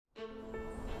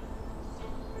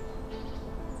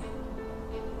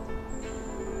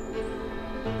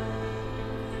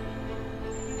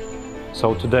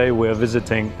So today we're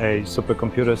visiting a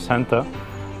Supercomputing Center,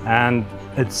 and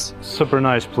it's a super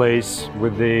nice place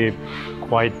with the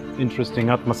quite interesting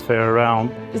atmosphere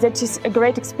around. That is a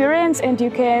great experience, and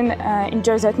you can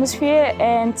enjoy the atmosphere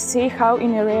and see how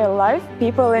in real life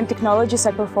people and technologies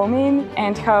are performing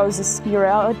and how this new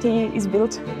reality is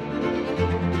built.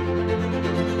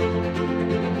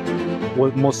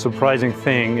 The most surprising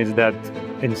thing is that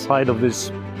inside of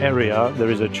this area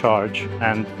there is a church,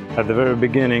 and at the very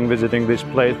beginning visiting this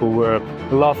place we were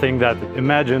laughing that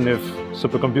imagine if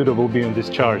supercomputer will be in this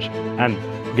church, and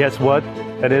guess what?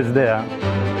 It is there.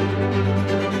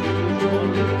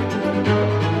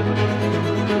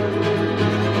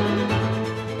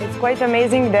 It's quite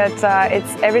amazing that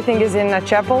everything is in a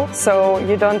chapel, so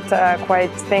you don't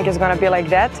quite think it's going to be like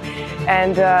that.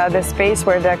 And the space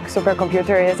where the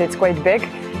supercomputer is, it's quite big.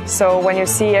 So when you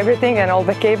see everything and all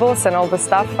the cables and all the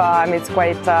stuff, it's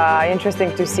quite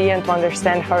interesting to see and to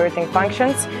understand how everything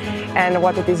functions and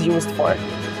what it is used for.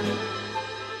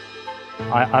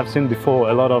 I've seen before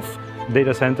a lot of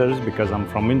data centers because I'm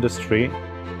from industry,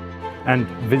 and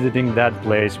visiting that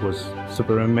place was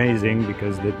super amazing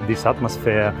because this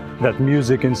atmosphere, that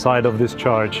music inside of this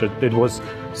church, it was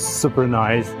super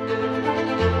nice.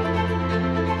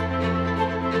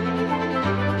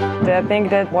 The thing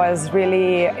that was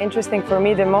really interesting for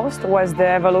me the most was the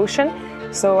evolution.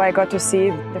 So I got to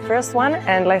see the first one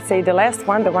and, let's say, the last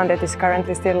one, the one that is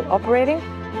currently still operating.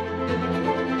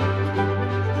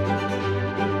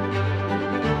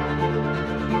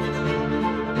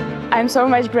 I'm so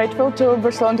much grateful to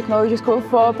Barcelona Technology School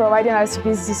for providing us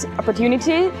with this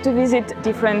opportunity to visit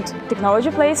different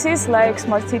technology places like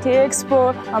Smart City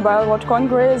Expo, Mobile World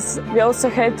Congress. We also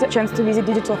had a chance to visit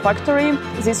Digital Factory,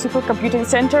 the Supercomputing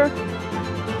Center.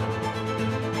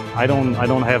 I don't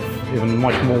have even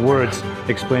much more words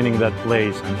explaining that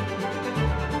place.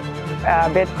 A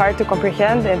bit hard to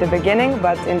comprehend in the beginning,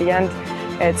 but in the end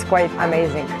it's quite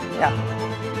amazing. Yeah.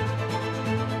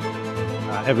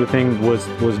 Everything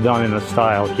was done in a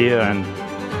style here, and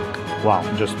wow,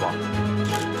 just wow.